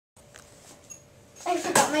I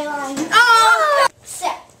forgot my line. Oh!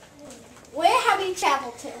 Seth, where have you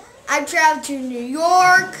traveled to? I've traveled to New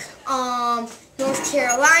York, North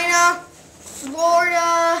Carolina,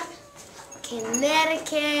 Florida,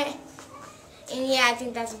 Connecticut, and yeah, I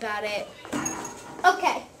think that's about it.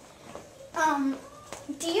 Okay.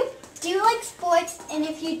 Do you like sports? And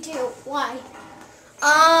if you do, why?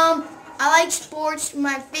 I like sports.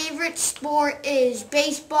 My favorite sport is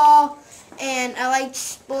baseball, and I like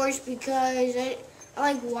sports because I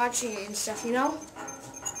like watching it and stuff, you know?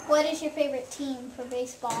 What is your favorite team for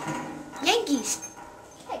baseball? Yankees.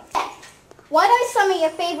 Okay. What are some of your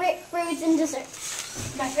favorite foods and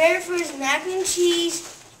desserts? My favorite food is mac and cheese,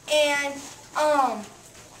 and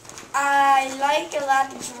I like a lot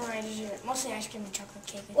of different dessert, mostly ice cream and chocolate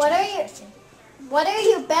cake. What are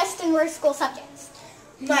your best and worst school subjects?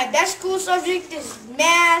 My best school subject is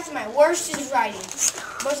math. My worst is writing,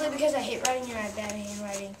 mostly because I hate writing and I have bad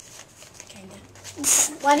handwriting. Kinda.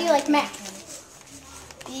 Why do you like math?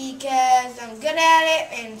 Because I'm good at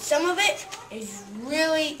it, and some of it is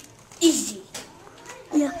really easy.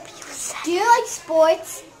 Do you like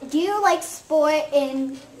sports? Do you like sport?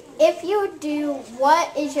 And if you do,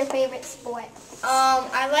 what is your favorite sport?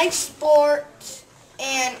 I like sports,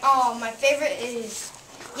 and my favorite is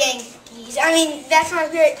Yankees. I mean, that's my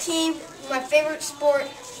favorite team. My favorite sport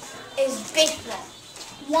is baseball.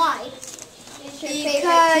 Why is your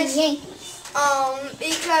favorite team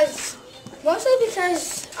Yankees? Mostly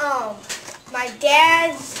because my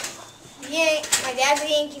dad's a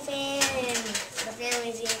Yankee fan, and my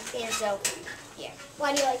family's a Yankee fan, so yeah.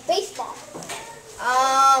 Why do you like baseball?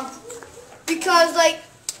 Because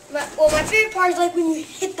my favorite part is like when you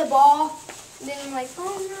hit the ball, and then I'm like,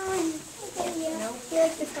 oh no, Okay, you know? You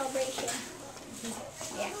like the celebration.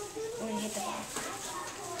 Yeah, when you hit the ball.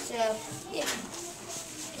 So yeah.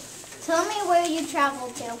 Tell me where you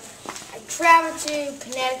traveled to. I traveled to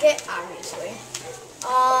Connecticut, obviously.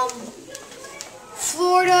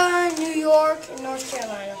 Florida, New York, and North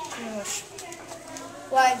Carolina.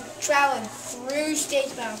 Well, I've traveled through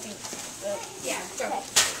states, but I don't think. But yeah, I've traveled.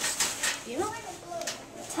 You know?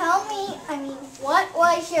 Tell me, what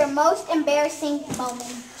was your most embarrassing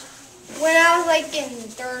moment? When I was like in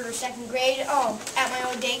 3rd or 2nd grade, at my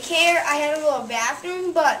old daycare, I had a little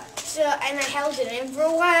bathroom, and I held it in for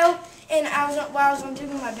a while, and while I was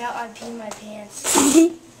undoing my belt, I peed my pants.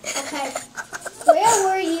 Okay. Where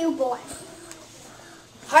were you born?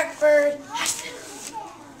 Hartford.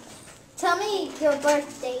 Tell me your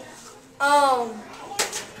birth date.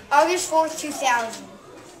 August 4th, 2000.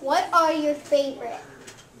 What are your favorite?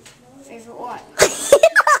 Favorite what?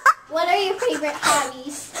 What are your favorite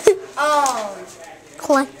hobbies?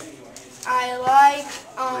 I like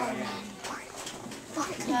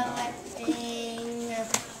collecting,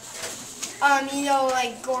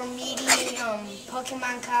 like gourmeting,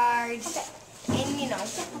 Pokemon cards, and all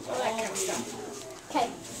that kind of stuff. Okay.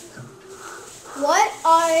 What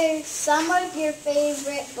are some of your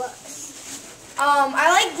favorite books? I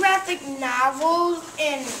like graphic novels,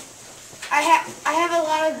 and I have a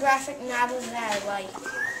lot of graphic novels that I like.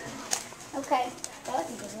 Okay. I like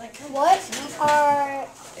them because I like comics.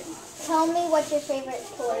 Tell me what your favorite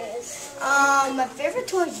toy is. My favorite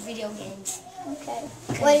toy is video games. Okay.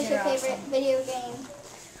 What is your favorite video game?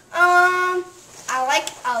 I like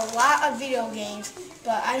a lot of video games,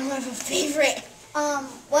 but I don't have a favorite.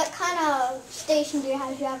 What kind of station do you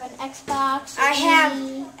have? Do you have an Xbox? I have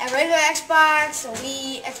a regular Xbox, a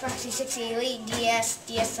Wii, Xbox 360, Elite, DS,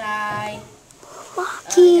 DSi.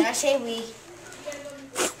 Did I say Wii?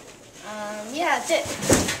 Yeah, that's it.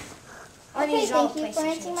 Okay, thank you for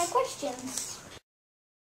answering my questions.